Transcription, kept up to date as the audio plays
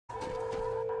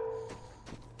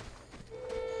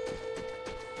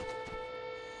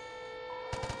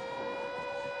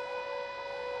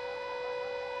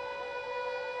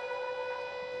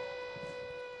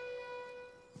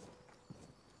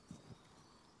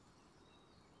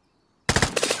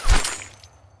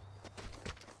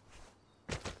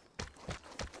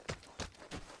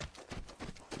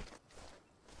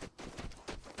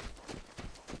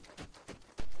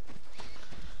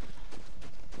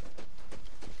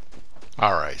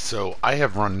Alright, so I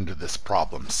have run into this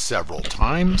problem several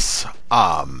times.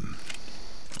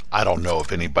 I don't know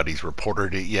if anybody's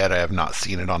reported it yet. I have not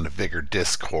seen it on the Vigor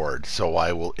Discord. So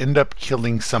I will end up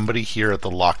killing somebody here at the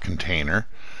lock container.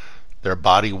 Their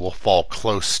body will fall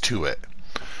close to it.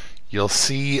 You'll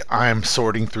see I'm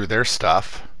sorting through their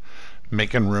stuff,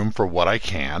 making room for what I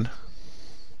can.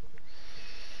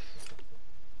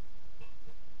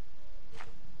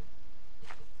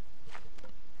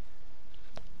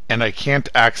 And I can't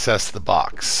access the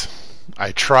box.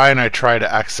 I try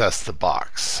to access the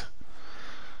box.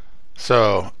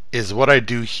 So what I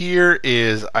do here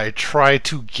is I try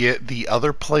to get the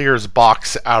other player's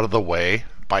box out of the way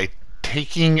by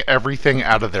taking everything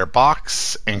out of their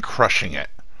box and crushing it.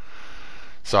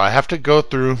 So I have to go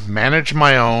through, manage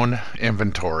my own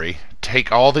inventory,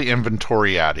 take all the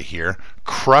inventory out of here,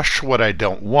 crush what I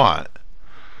don't want,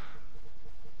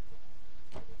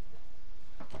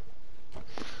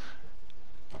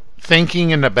 thinking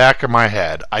in the back of my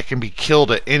head, I can be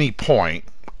killed at any point.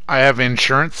 I have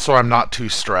insurance, so I'm not too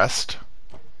stressed.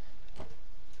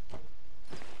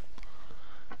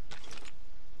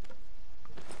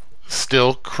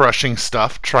 Still crushing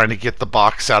stuff, trying to get the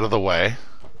box out of the way.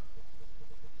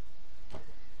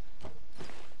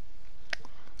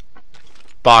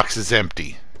 Box is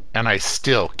empty, and I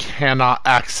still cannot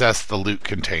access the loot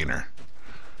container.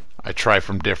 I try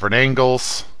from different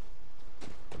angles,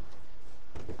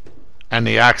 and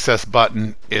the access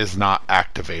button is not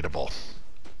activatable.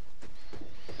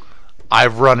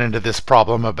 I've run into this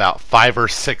problem about 5 or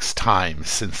 6 times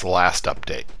since the last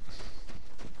update.